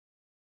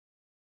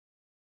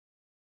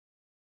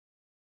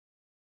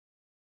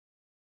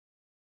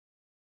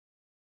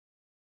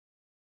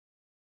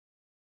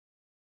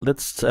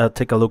let's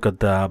take a look at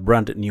the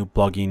brand new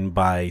plugin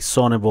by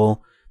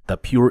Sonible, the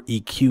Pure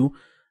EQ.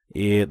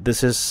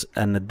 This is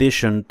an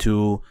addition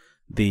to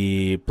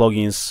the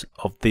plugins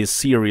of this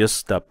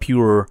series, the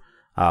Pure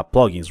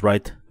plugins,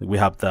 right? We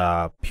have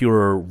the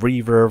Pure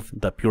Reverb,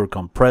 the Pure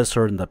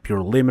Compressor, and the Pure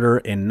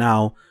Limiter, and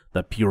now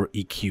the Pure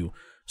EQ.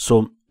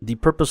 So the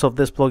purpose of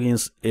this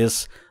plugins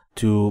is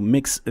to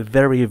mix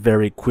very,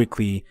 very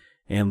quickly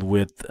and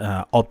with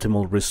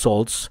optimal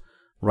results,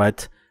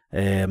 right?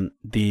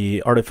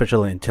 The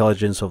artificial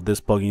intelligence of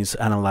these plugins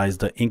analyze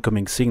the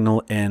incoming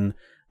signal and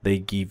they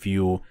give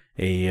you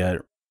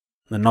an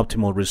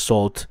optimal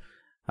result,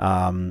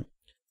 and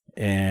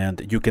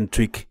you can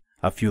tweak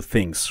a few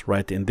things,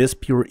 right? In this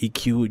Pure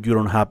EQ, you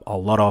don't have a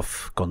lot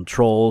of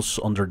controls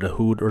under the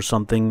hood or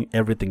something.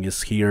 Everything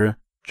is here,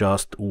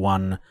 just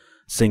one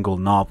single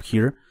knob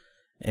here,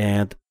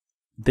 and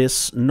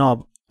this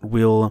knob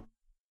will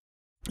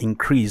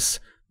increase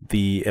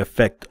the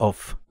effect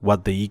of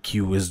what the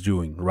EQ is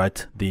doing,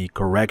 right? The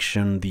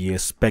correction, the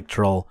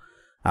spectral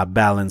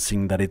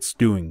balancing that it's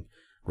doing,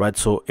 right?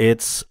 So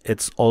it's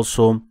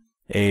also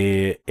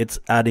it's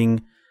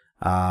adding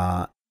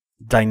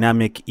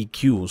dynamic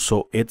EQ,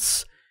 so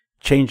it's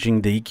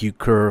changing the EQ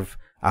curve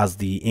as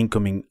the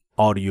incoming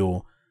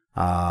audio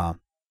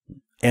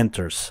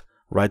enters,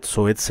 right?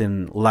 So it's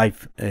in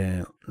live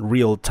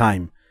real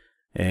time.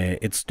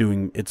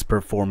 It's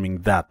performing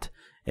that,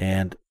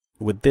 and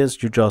with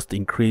this you just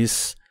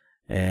increase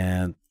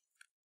the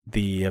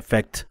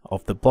effect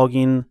of the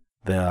plugin,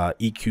 the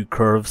EQ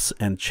curves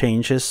and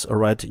changes. All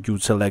right, you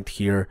select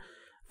here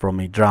from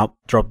a drop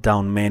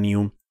down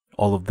menu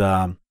all of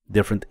the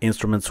different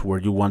instruments where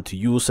you want to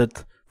use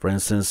it. For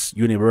instance,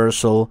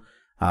 universal,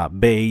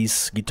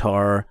 bass,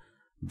 guitar,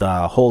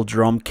 the whole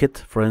drum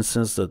kit, for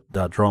instance,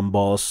 the drum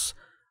boss,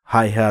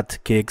 hi-hat,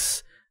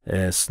 kicks,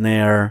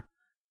 snare,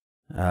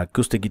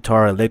 acoustic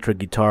guitar, electric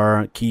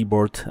guitar,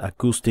 keyboard,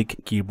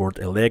 acoustic, keyboard,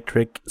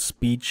 electric,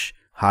 speech,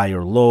 high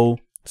or low,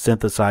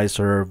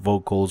 synthesizer,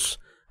 vocals,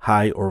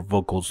 high or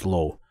vocals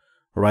low,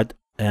 right?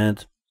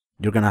 And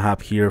you're gonna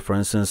have here, for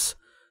instance,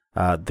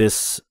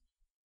 this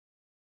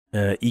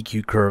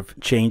EQ curve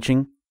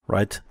changing,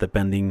 right,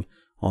 depending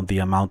on the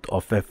amount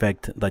of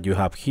effect that you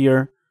have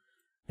here.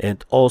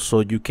 And also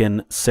you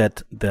can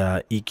set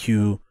the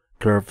EQ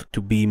curve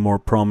to be more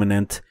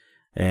prominent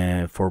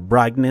for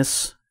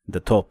brightness, the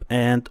top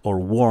end, or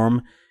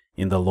warm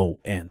in the low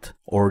end,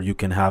 or you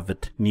can have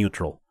it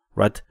neutral,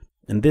 right?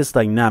 And this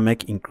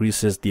dynamic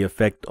increases the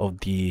effect of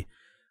the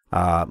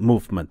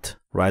movement,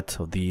 right,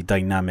 of the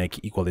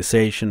dynamic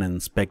equalization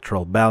and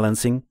spectral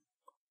balancing.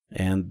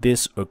 And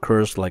this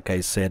occurs, like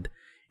I said,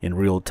 in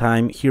real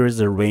time. Here is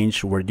the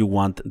range where you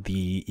want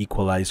the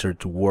equalizer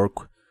to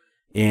work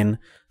in.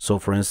 So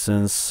for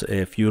instance,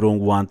 if you don't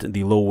want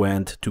the low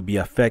end to be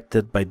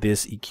affected by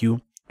this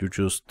EQ, you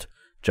just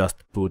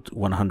put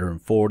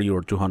 140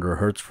 or 200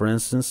 Hertz, for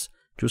instance.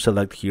 To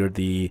select here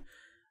the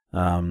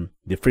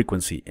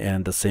frequency,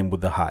 and the same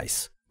with the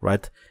highs,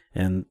 right?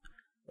 And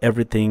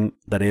everything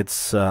that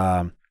it's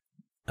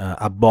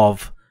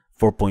above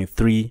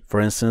 4.3, for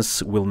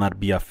instance, will not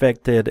be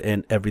affected,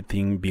 and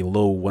everything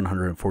below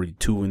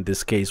 142 in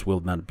this case will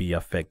not be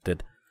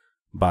affected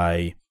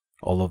by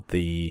all of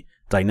the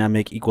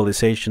dynamic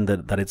equalization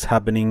that it's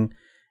happening,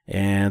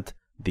 and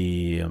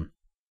the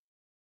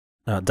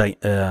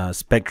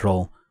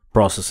spectral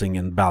processing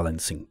and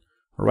balancing.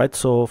 All right,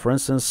 so for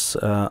instance,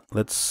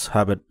 let's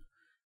have it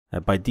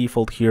by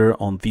default here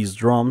on these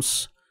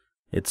drums.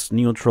 It's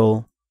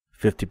neutral,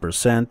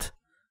 50%,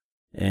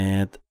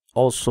 and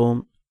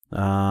also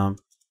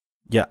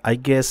yeah, I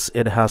guess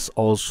it has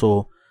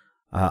also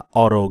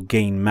auto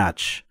gain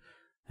match,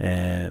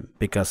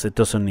 because it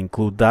doesn't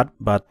include that,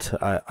 but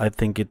I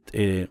think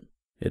it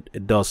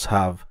does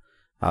have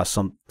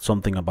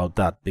something about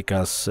that,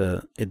 because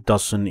it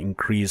doesn't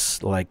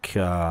increase like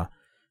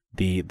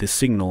the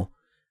signal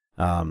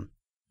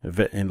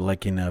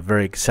in a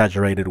very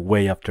exaggerated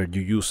way after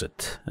you use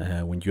it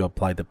when you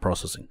apply the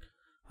processing.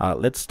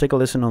 Let's take a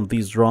listen on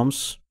these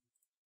drums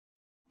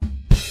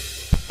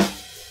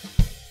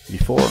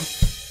before.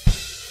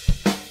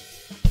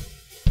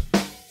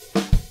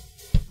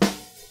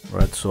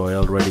 Right, so I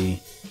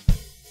already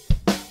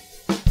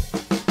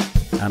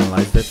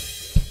analyzed it.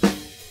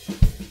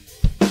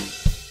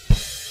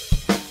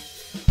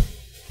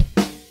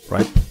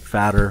 Right,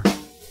 fatter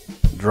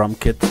drum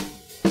kit.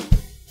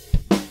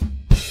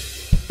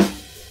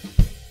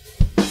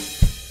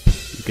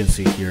 You can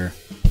see here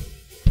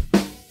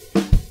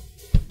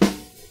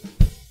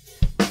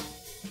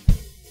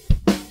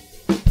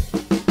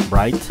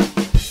bright,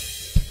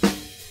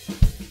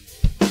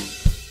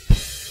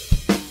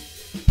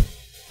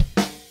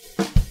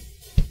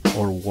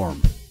 or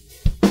warm.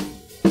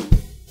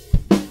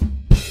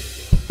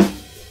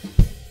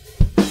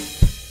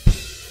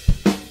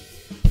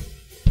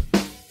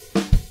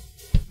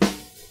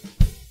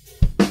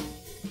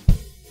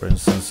 For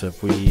instance,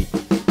 if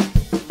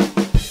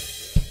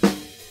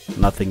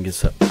nothing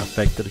is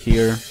affected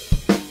here,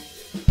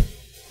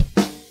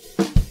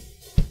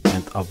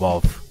 and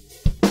above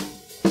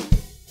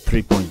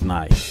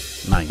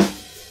 3.9.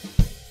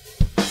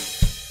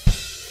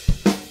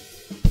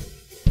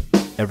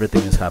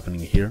 Everything is happening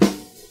here.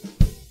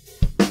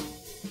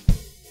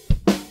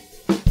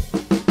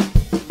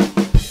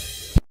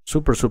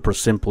 Super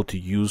simple to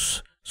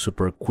use,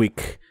 super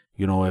quick.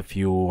 You know, if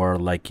you are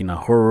like in a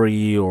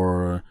hurry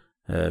or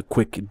a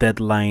quick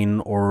deadline,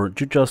 or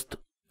you just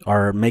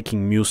are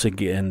making music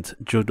and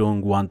you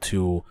don't want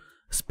to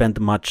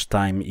spend much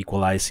time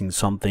equalizing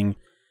something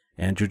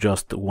and you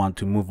just want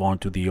to move on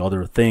to the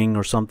other thing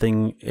or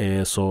something,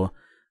 so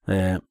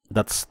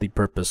that's the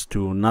purpose,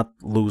 to not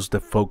lose the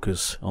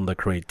focus on the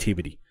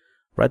creativity,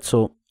 right?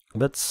 So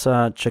let's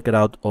check it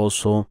out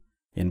also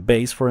in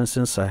bass. For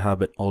instance, I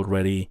have it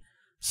already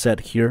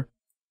set here.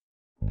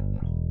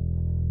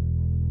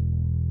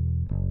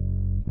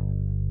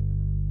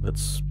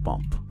 Let's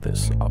bump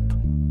this up.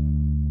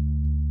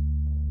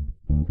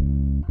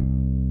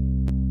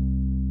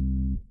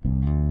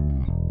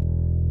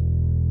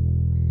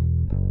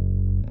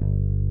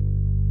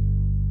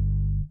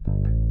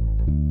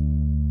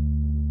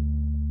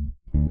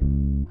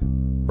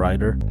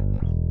 Brighter.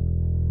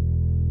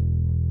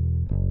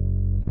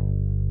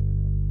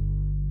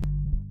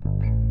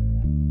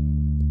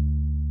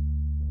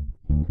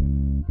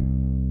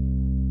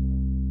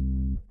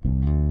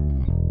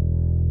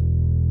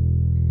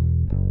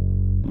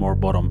 More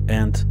bottom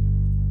end.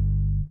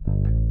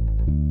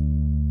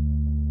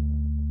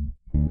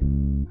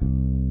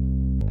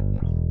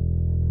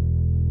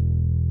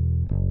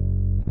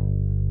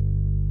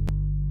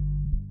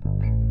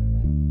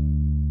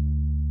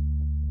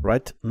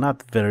 Right,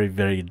 not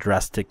very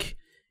drastic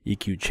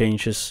EQ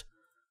changes.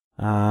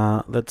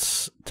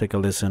 Let's take a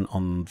listen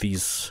on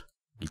these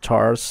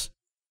guitars.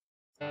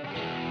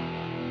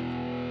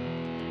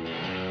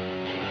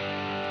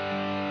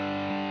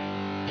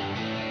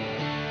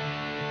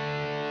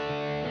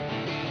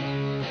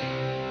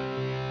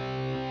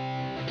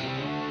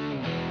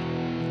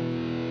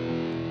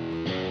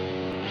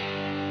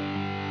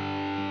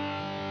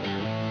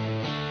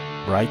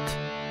 Right.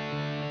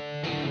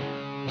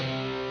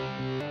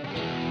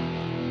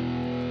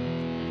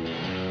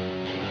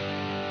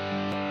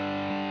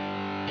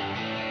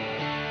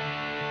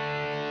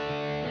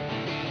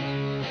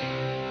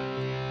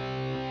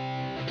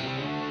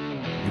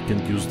 You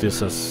can use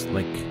this as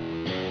like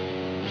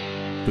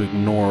to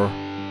ignore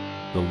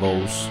the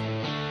lows.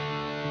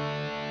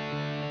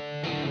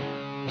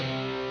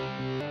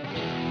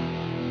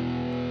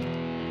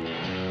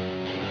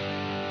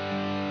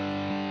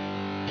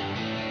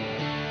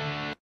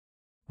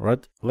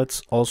 Right,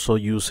 let's also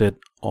use it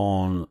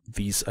on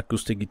these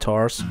acoustic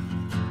guitars.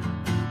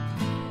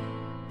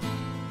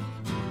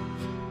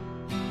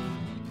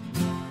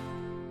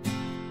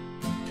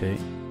 Okay.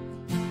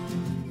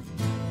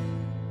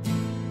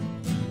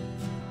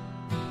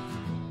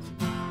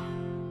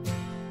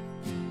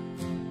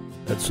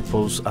 Let's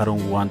suppose I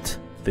don't want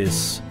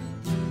this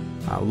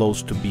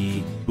lows to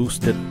be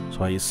boosted,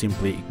 so I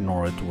simply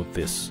ignore it with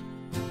this.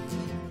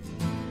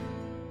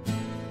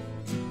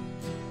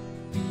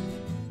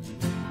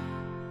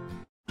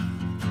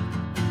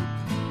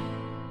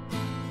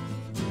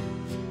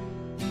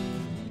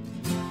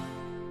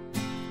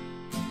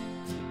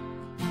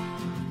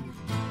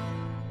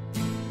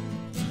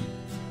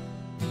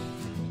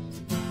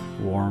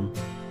 Warm.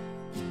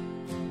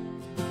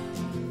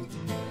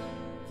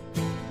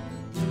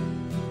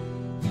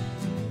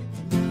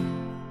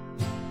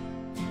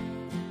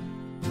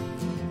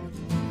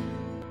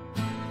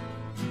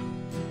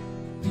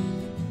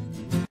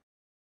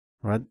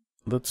 Right,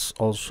 let's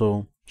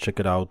also check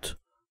it out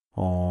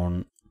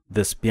on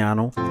this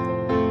piano.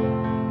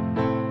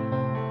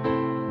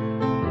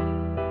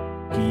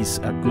 Keys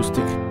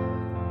acoustic.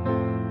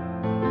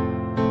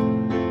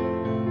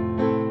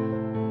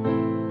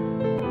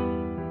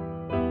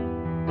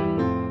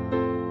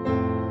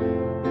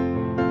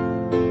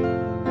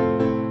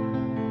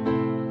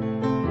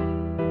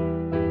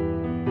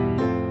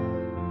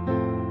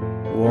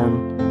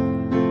 Warm.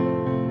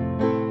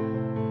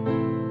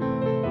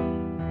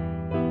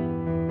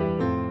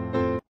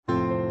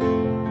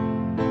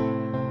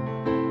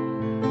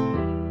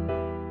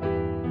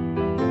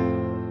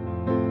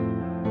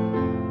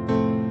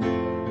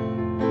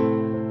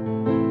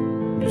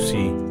 You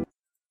see,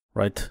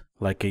 right,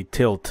 like a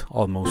tilt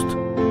almost.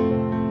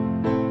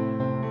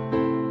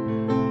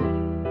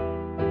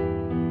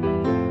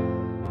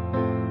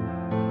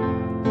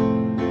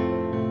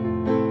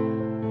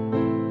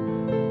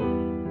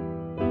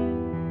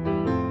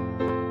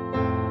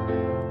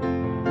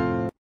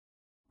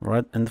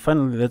 Right, and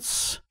finally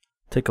let's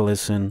take a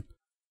listen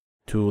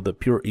to the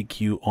pure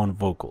EQ on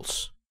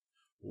vocals.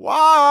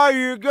 Why are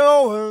you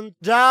going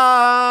down?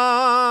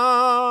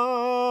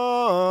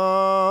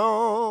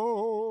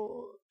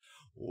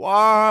 Why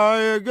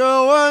are you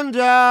going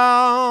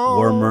down?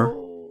 Warmer.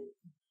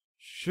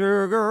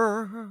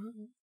 Sugar.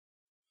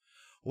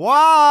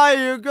 Why are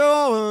you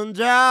going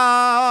down?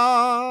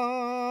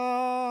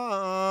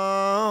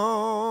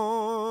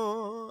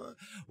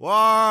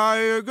 Why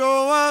are you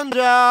going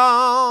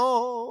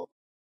down?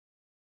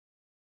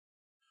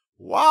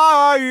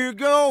 Why are you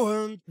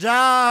going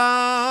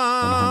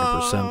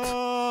down? 100%.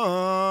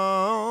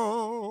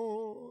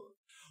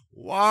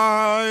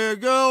 Why are you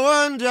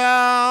going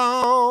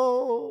down?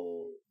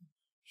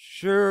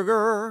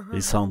 Sugar.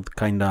 They sound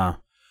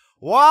kinda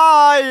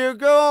Why are you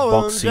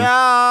going boxy.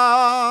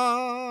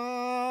 down?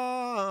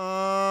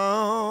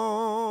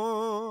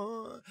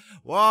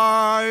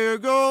 Why are you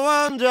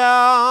going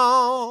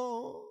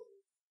down?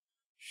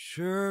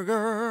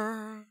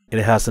 Sugar. It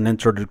has an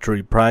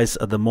introductory price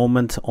at the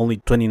moment, only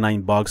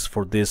 $29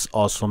 for this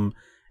awesome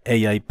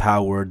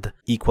AI-powered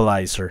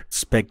equalizer,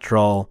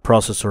 spectral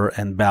processor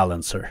and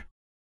balancer.